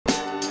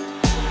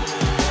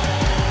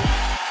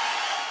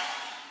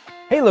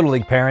Hey Little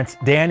League parents,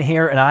 Dan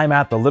here, and I'm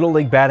at the Little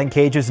League batting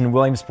cages in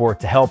Williamsport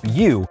to help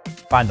you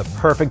find the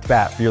perfect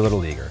bat for your Little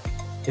Leaguer.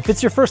 If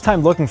it's your first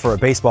time looking for a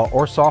baseball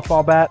or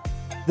softball bat,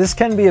 this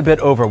can be a bit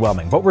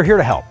overwhelming, but we're here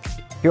to help.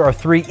 Here are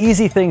 3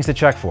 easy things to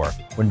check for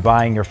when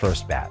buying your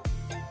first bat.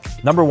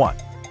 Number 1,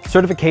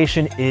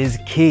 certification is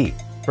key.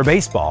 For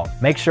baseball,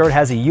 make sure it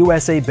has a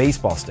USA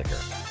Baseball sticker.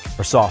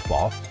 For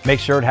softball, make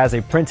sure it has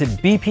a printed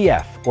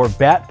BPF or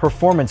Bat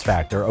Performance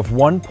Factor of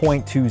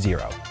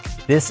 1.20.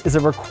 This is a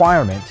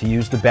requirement to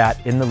use the bat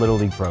in the Little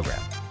League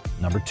program.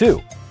 Number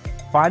 2,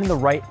 find the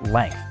right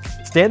length.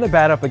 Stand the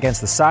bat up against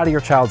the side of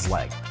your child's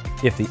leg.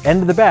 If the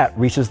end of the bat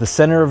reaches the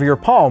center of your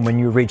palm when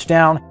you reach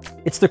down,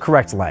 it's the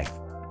correct length.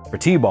 For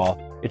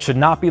T-ball, it should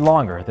not be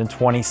longer than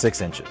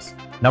 26 inches.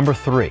 Number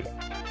 3,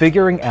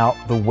 figuring out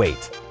the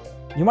weight.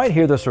 You might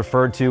hear this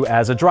referred to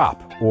as a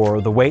drop,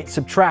 or the weight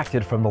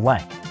subtracted from the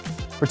length.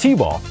 For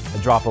T-ball, a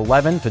drop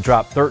 11 to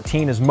drop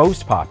 13 is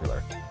most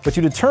popular, but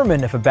to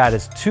determine if a bat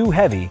is too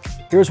heavy,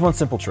 here's one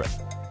simple trick.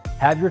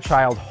 Have your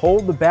child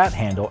hold the bat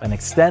handle and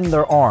extend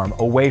their arm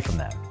away from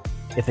them.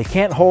 If they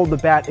can't hold the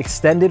bat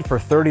extended for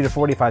 30 to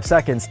 45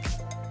 seconds,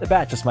 the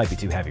bat just might be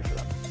too heavy for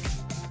them.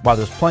 While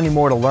there's plenty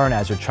more to learn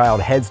as your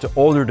child heads to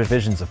older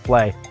divisions of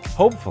play,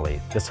 hopefully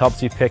this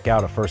helps you pick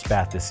out a first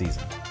bat this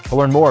season. To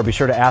learn more, be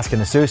sure to ask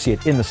an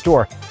associate in the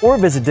store or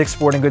visit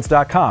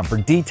dickssportinggoods.com for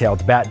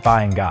detailed bat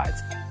buying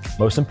guides.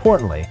 Most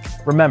importantly,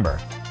 remember,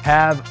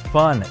 have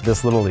fun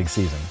this Little League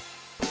season.